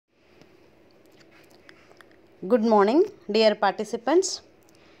Good morning, dear participants.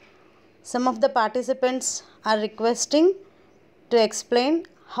 Some of the participants are requesting to explain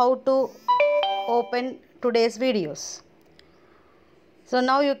how to open today's videos. So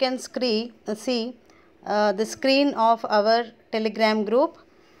now you can see the screen of our Telegram group,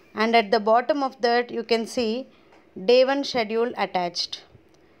 and at the bottom of that you can see day 1 schedule attached.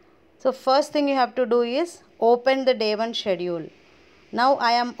 So first thing you have to do is open the day 1 schedule. Now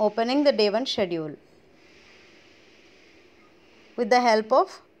I am opening the day 1 schedule with the help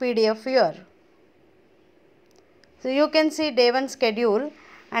of PDF viewer. So you can see day 1 schedule,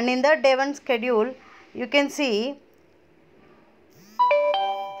 and in that day 1 schedule you can see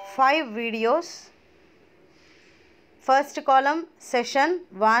 5 videos. First column session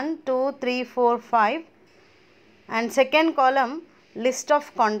 1, 2, 3, 4, 5, and second column list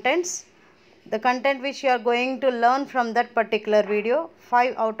of contents, the content which you are going to learn from that particular video,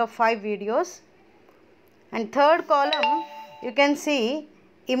 5 out of 5 videos. And third column you can see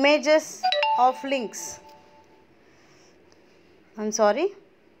images of links.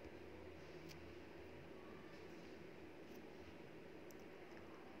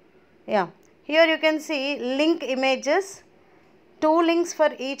 Here you can see link images. 2 links for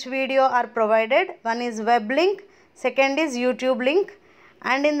each video are provided. One is web link, second is YouTube link,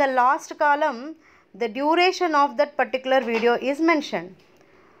 and in the last column the duration of that particular video is mentioned.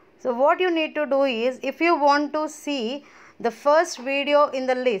 So what you need to do is, if you want to see the first video in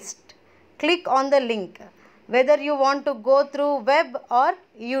the list, click on the link, whether you want to go through web or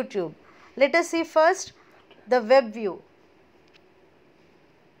YouTube. Let us see first the web view.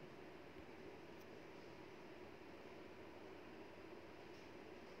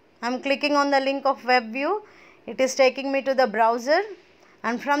 I am clicking on the link of web view. It is taking me to the browser,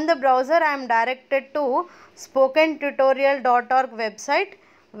 and from the browser I am directed to spokentutorial.org website,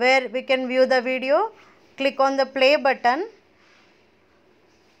 where we can view the video. Click on the play button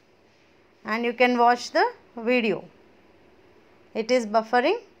and you can watch the video. It is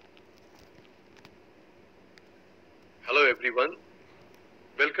buffering. Hello everyone,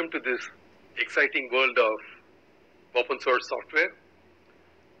 welcome to this exciting world of open source software.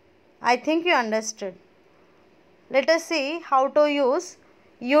 I think you understood. Let us see how to use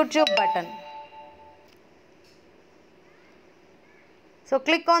YouTube button. So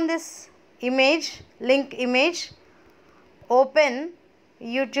click on this image, link image, open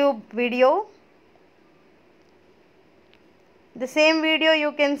YouTube video. The same video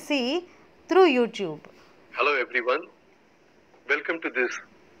you can see through YouTube. Hello everyone, welcome to this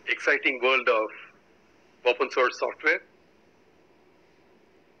exciting world of open source software.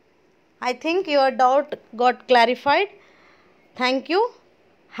 I think your doubt got clarified. Thank you.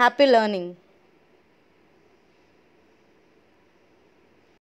 Happy learning.